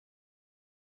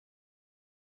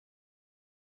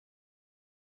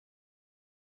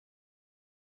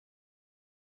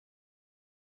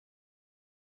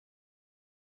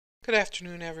Good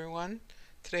afternoon, everyone.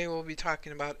 Today we'll be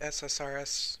talking about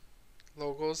SSRS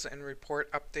logos and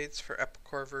report updates for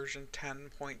Epicor version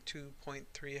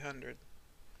 10.2.300.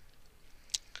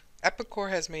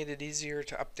 Epicor has made it easier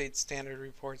to update standard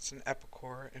reports in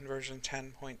Epicor in version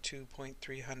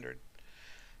 10.2.300.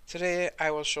 Today I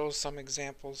will show some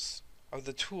examples of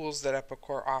the tools that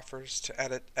Epicor offers to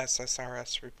edit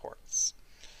SSRS reports.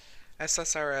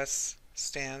 SSRS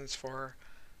stands for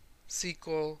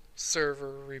SQL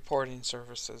Server Reporting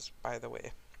Services, by the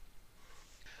way.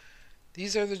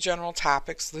 These are the general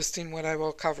topics listing what I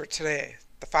will cover today.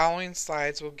 The following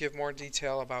slides will give more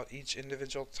detail about each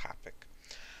individual topic.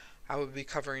 I will be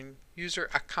covering user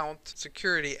account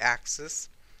security access,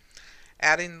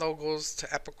 adding logos to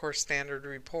Epicor standard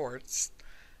reports,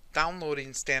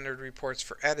 downloading standard reports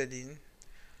for editing,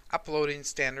 uploading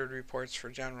standard reports for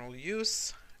general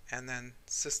use, and then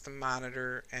system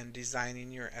monitor and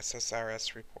designing your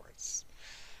SSRS reports.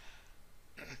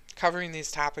 Covering these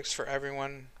topics for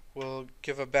everyone will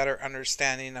give a better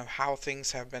understanding of how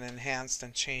things have been enhanced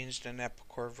and changed in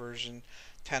Epicor version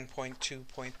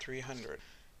 10.2.300.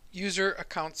 User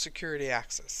account security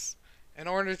access. In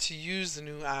order to use the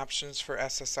new options for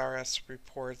SSRS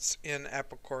reports in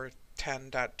Epicor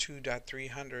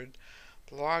 10.2.300,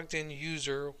 the logged in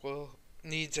user will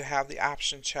need to have the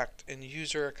option checked in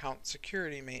user account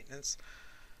security maintenance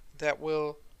that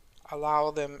will allow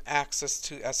them access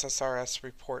to SSRS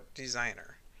Report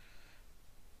Designer.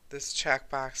 This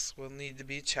checkbox will need to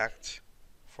be checked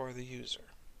for the user.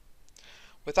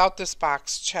 Without this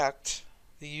box checked,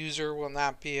 the user will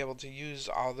not be able to use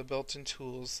all the built-in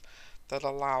tools that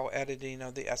allow editing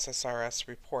of the SSRS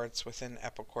reports within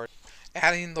Epicor.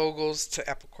 Adding logos to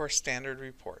Epicor standard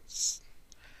reports.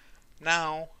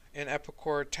 Now, in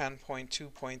Epicor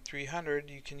 10.2.300,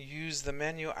 you can use the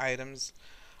menu items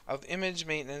of image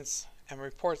maintenance and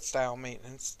report style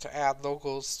maintenance to add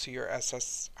logos to your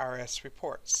SSRS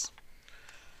reports.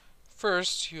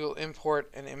 First, you'll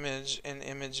import an image in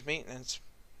image maintenance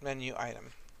menu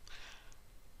item.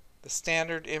 The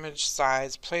standard image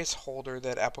size placeholder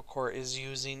that Epicor is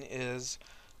using is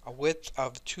a width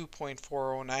of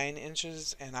 2.409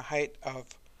 inches and a height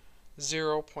of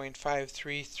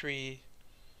 0.533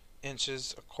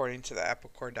 inches according to the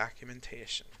Epicor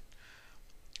documentation.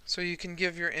 So you can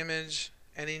give your image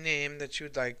any name that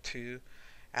you'd like to,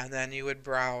 and then you would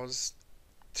browse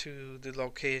to the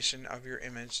location of your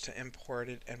image to import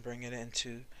it and bring it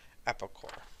into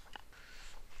Epicor.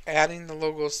 Adding the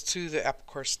logos to the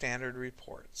Epicor standard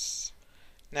reports.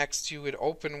 Next, you would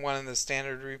open one of the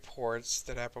standard reports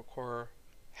that Epicor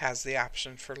has the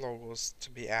option for logos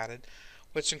to be added,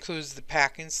 which includes the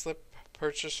packing slip,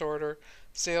 purchase order,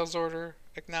 sales order,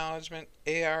 acknowledgement,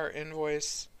 AR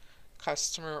invoice,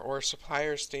 customer or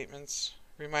supplier statements,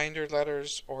 reminder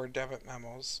letters, or debit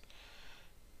memos.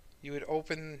 You would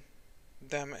open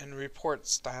them in report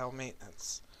style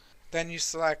maintenance. Then you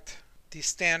select the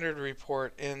standard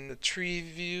report in the tree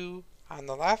view on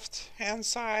the left hand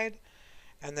side,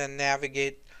 and then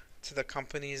navigate to the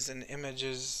companies and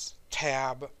images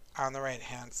tab on the right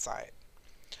hand side.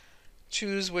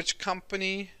 Choose which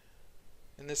company,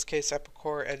 in this case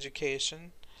Epicor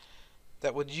Education,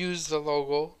 that would use the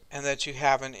logo and that you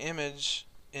have an image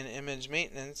in image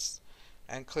maintenance,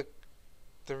 and click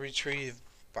the retrieve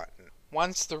button.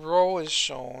 Once the row is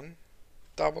shown,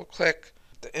 double click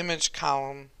the image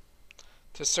column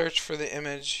to search for the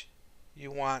image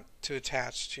you want to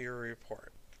attach to your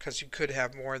report, because you could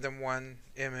have more than one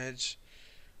image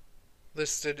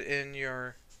listed in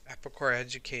your Epicor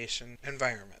Education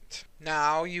environment.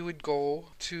 Now you would go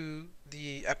to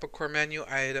the Epicor menu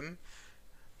item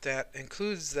that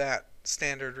includes that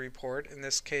standard report. In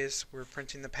this case, we're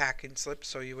printing the packing slip,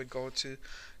 so you would go to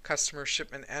customer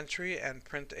shipment entry and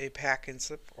print a packing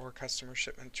slip or customer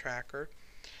shipment tracker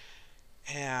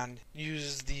and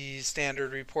use the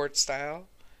standard report style,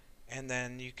 and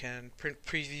then you can print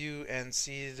preview and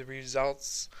see the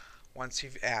results once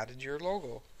you've added your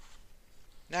logo.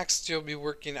 Next, you'll be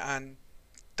working on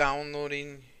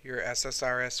downloading your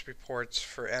SSRS reports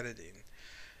for editing.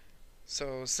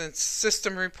 So since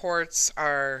system reports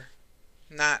are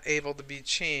not able to be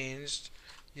changed,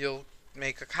 you'll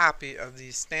make a copy of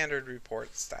the standard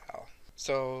report style.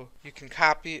 So you can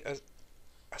copy a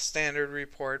standard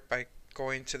report by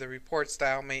going to the report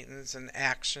style maintenance and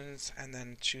actions and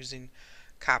then choosing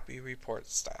copy report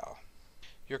style.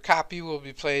 Your copy will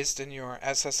be placed in your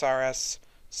SSRS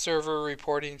Server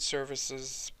Reporting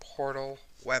Services portal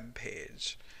web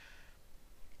page.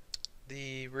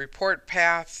 The report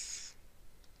path,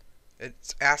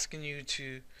 it's asking you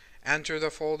to enter the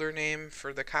folder name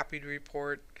for the copied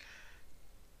report,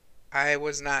 I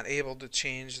was not able to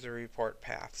change the report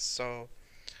path, so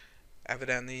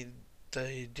evidently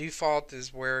the default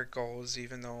is where it goes,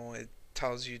 even though it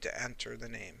tells you to enter the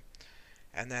name.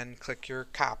 And then click your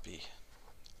copy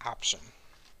option.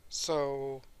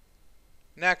 So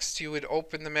next you would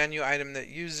open the menu item that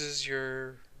uses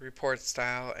your report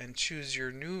style and choose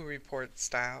your new report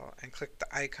style and click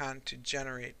the icon to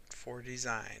generate for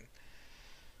design.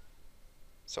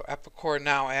 So Epicor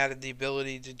now added the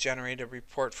ability to generate a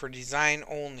report for design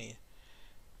only.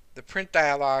 The print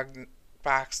dialog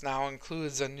box now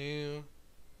includes a new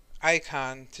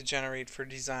icon to generate for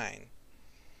design.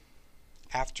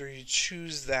 After you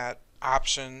choose that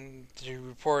option, the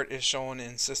report is shown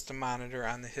in System Monitor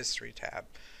on the History tab.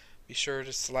 Be sure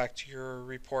to select your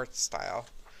report style.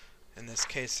 In this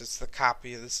case, it's the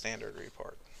copy of the standard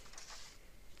report.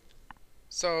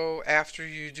 So after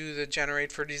you do the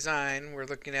Generate for Design, we're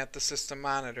looking at the System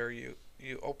Monitor. You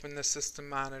open the System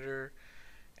Monitor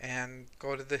and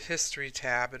go to the History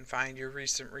tab and find your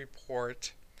recent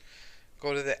report.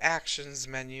 Go to the Actions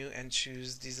menu and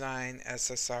choose Design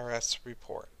SSRS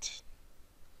Report.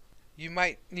 You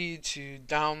might need to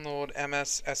download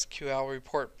MS SQL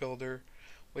Report Builder,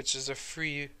 which is a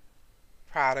free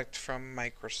product from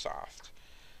Microsoft,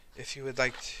 if you would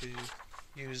like to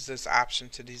use this option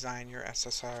to design your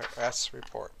SSRS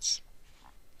reports.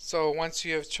 So once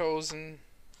you have chosen,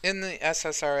 in the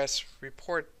SSRS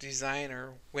Report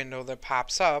Designer window that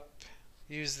pops up,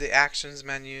 use the Actions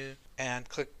menu and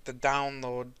click the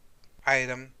Download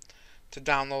item to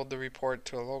download the report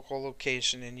to a local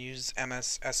location and use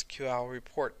MS SQL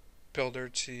Report Builder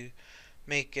to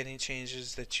make any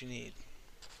changes that you need.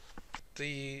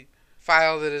 The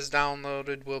file that is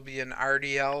downloaded will be an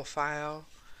RDL file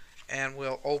and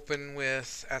will open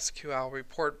with SQL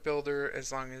Report Builder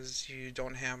as long as you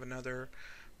don't have another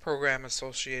program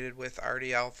associated with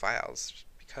RDL files,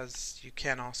 because you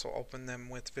can also open them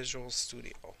with Visual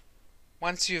Studio.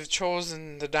 Once you've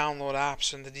chosen the download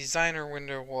option, the designer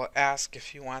window will ask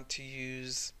if you want to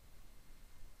use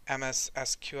MS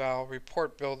SQL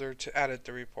Report Builder to edit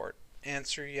the report.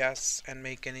 Answer yes and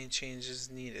make any changes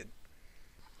needed.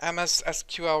 MS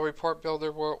SQL Report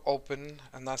Builder will open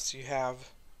unless you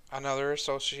have another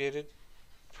associated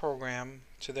program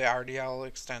to the RDL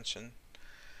extension.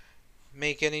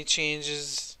 Make any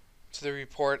changes to the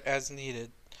report as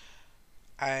needed.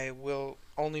 I will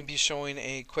only be showing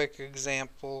a quick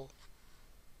example,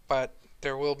 but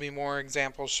there will be more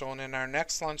examples shown in our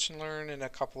next Lunch and Learn in a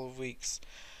couple of weeks.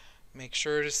 Make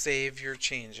sure to save your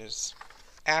changes.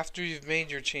 After you've made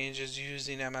your changes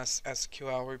using MS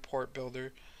SQL Report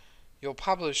Builder, you'll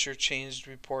publish your changed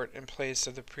report in place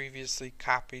of the previously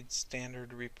copied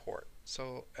standard report.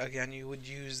 So again, you would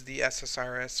use the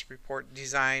SSRS Report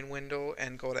Design window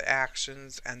and go to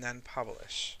Actions and then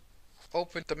Publish.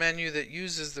 Open the menu that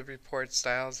uses the report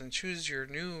styles and choose your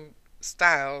new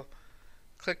style.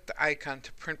 Click the icon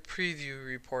to print preview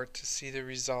report to see the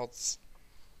results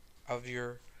of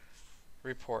your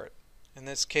report. In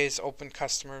this case, open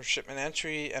customer shipment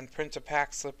entry and print a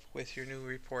pack slip with your new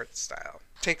report style.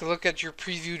 Take a look at your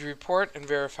previewed report and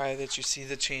verify that you see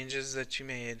the changes that you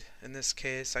made. In this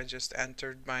case, I just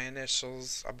entered my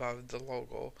initials above the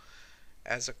logo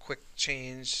as a quick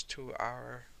change to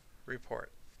our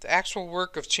report. The actual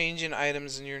work of changing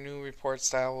items in your new report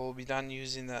style will be done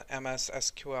using the MS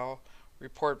SQL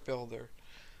Report Builder.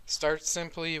 Start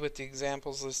simply with the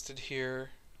examples listed here.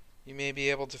 You may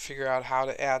be able to figure out how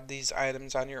to add these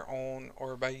items on your own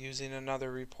or by using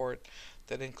another report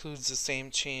that includes the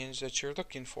same change that you're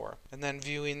looking for, and then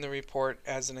viewing the report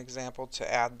as an example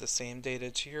to add the same data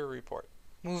to your report.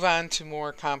 Move on to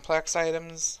more complex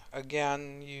items.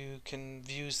 Again, you can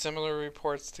view similar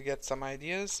reports to get some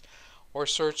ideas, or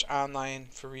search online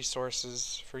for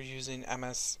resources for using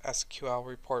MS SQL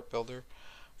Report Builder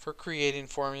for creating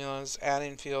formulas,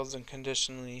 adding fields, and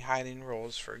conditionally hiding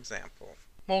rows, for example.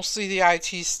 Mostly the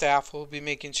IT staff will be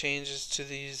making changes to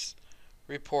these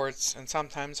reports, and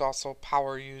sometimes also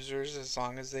power users as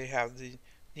long as they have the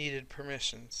needed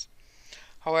permissions.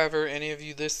 However, any of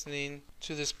you listening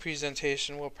to this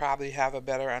presentation will probably have a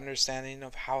better understanding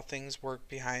of how things work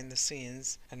behind the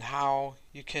scenes and how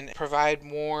you can provide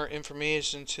more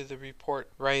information to the report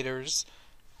writers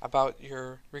about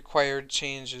your required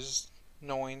changes,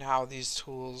 knowing how these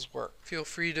tools work. Feel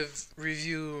free to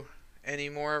review any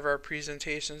more of our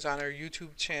presentations on our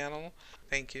YouTube channel.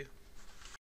 Thank you.